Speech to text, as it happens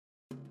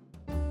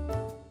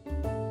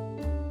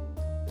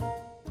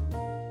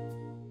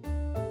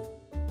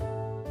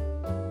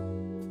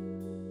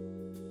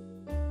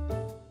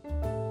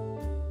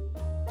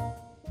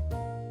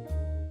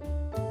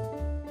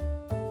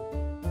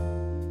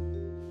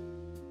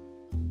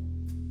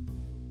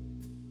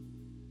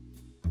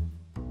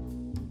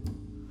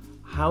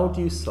how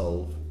do you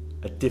solve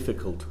a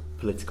difficult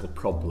political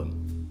problem?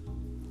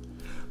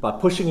 By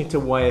pushing it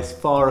away as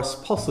far as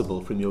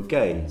possible from your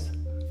gaze,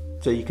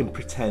 so you can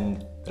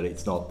pretend that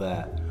it's not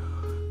there.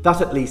 That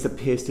at least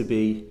appears to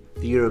be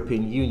the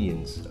European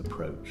Union's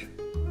approach.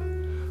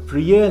 For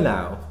a year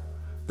now,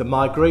 the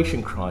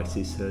migration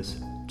crisis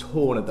has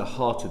torn at the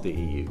heart of the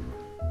EU,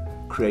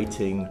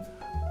 creating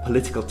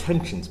political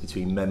tensions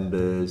between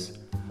members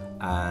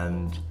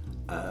and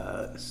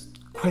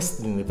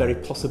questioning the very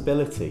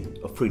possibility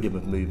of freedom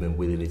of movement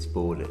within its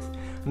borders.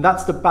 And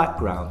that's the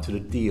background to the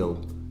deal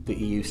the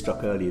EU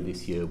struck earlier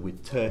this year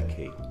with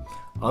Turkey.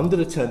 Under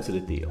the terms of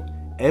the deal,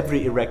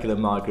 every irregular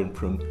migrant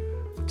from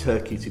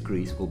Turkey to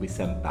Greece will be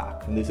sent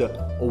back. And there's a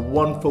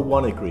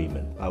one-for-one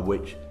agreement by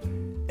which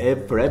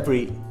for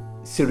every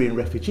Syrian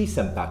refugee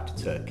sent back to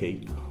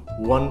Turkey,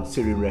 one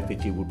Syrian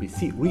refugee will be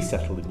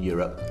resettled in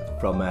Europe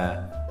from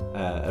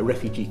a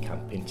refugee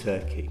camp in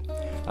Turkey.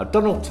 Now,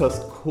 Donald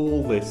Tusk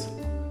called this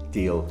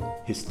deal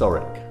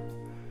historic.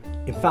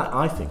 In fact,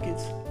 I think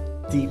it's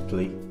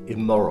deeply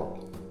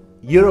immoral.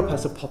 Europe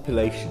has a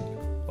population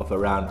of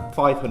around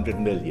 500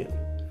 million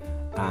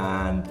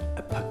and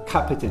a per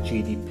capita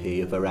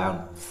GDP of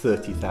around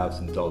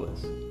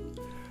 $30,000.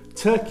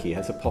 Turkey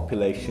has a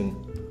population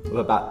of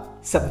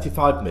about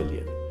 75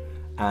 million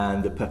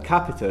and a per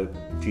capita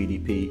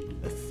GDP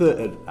a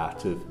third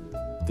that of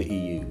the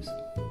EU's.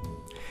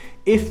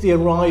 If the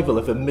arrival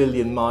of 1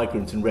 million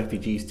migrants and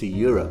refugees to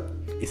Europe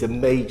is a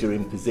major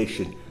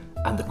imposition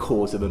and the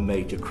cause of a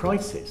major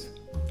crisis,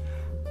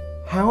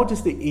 how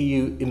does the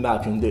EU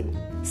imagine that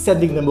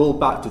sending them all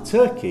back to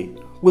Turkey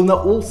will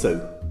not also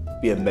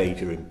be a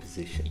major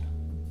imposition?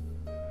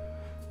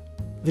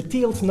 The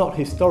deal's not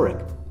historic.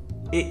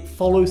 It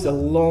follows a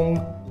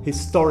long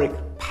historic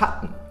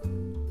pattern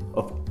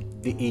of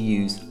the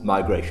EU's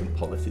migration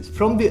policies.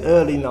 From the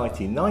early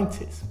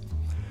 1990s,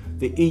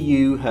 the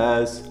EU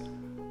has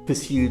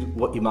pursued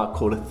what you might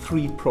call a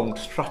three-pronged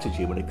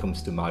strategy when it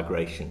comes to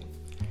migration.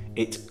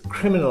 It's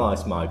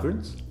criminalised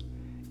migrants,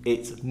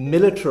 it's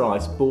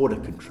militarised border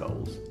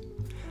controls,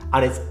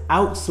 and it's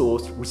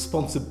outsourced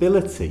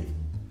responsibility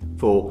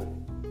for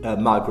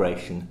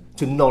migration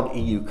to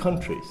non-EU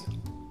countries,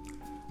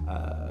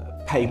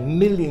 paying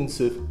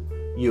millions of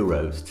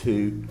euros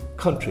to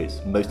countries,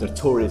 most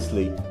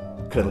notoriously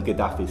Colonel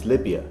Gaddafi's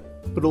Libya,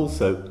 but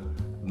also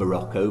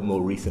Morocco,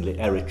 more recently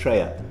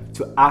Eritrea,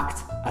 to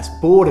act as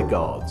border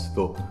guards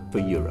for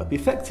Europe,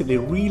 effectively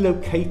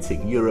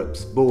relocating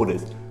Europe's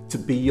borders to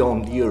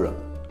beyond Europe.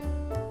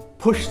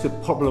 Push the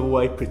problem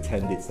away,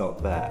 pretend it's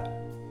not there.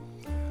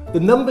 The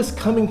numbers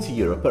coming to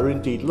Europe are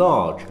indeed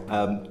large,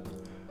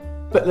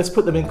 but let's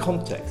put them in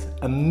context.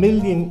 1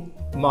 million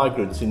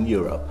migrants in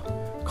Europe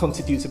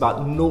constitutes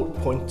about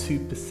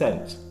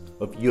 0.2%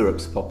 of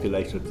Europe's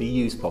population, of the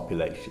EU's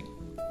population.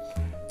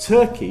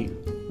 Turkey,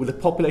 with a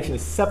population a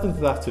seventh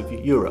of that of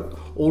Europe,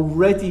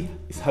 already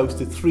is host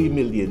to 3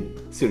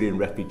 million Syrian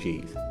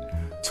refugees.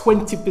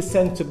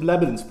 20% of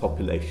Lebanon's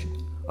population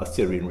are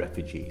Syrian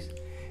refugees.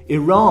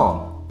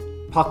 Iran,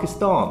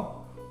 Pakistan,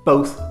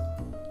 both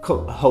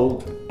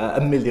hold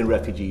 1 million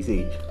refugees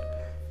each.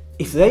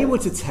 If they were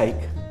to take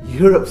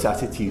Europe's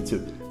attitude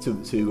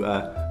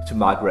to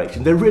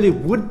migration, there really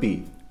would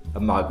be a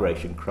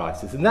migration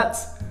crisis. And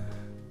that's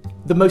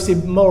the most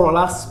immoral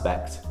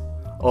aspect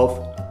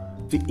of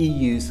the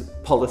EU's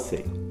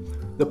policy.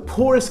 The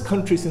poorest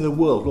countries in the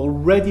world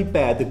already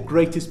bear the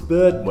greatest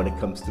burden when it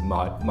comes to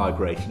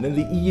migration, and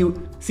the EU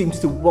seems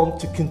to want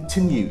to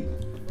continue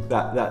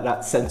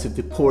that sense of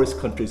the poorest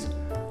countries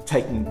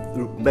taking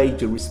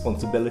major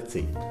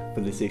responsibility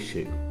for this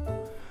issue.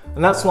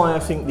 And that's why I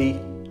think the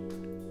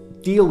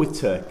deal with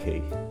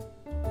Turkey,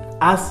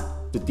 as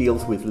the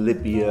deals with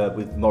Libya,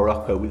 with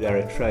Morocco, with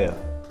Eritrea,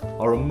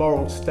 are a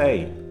moral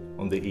stain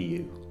on the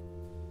EU.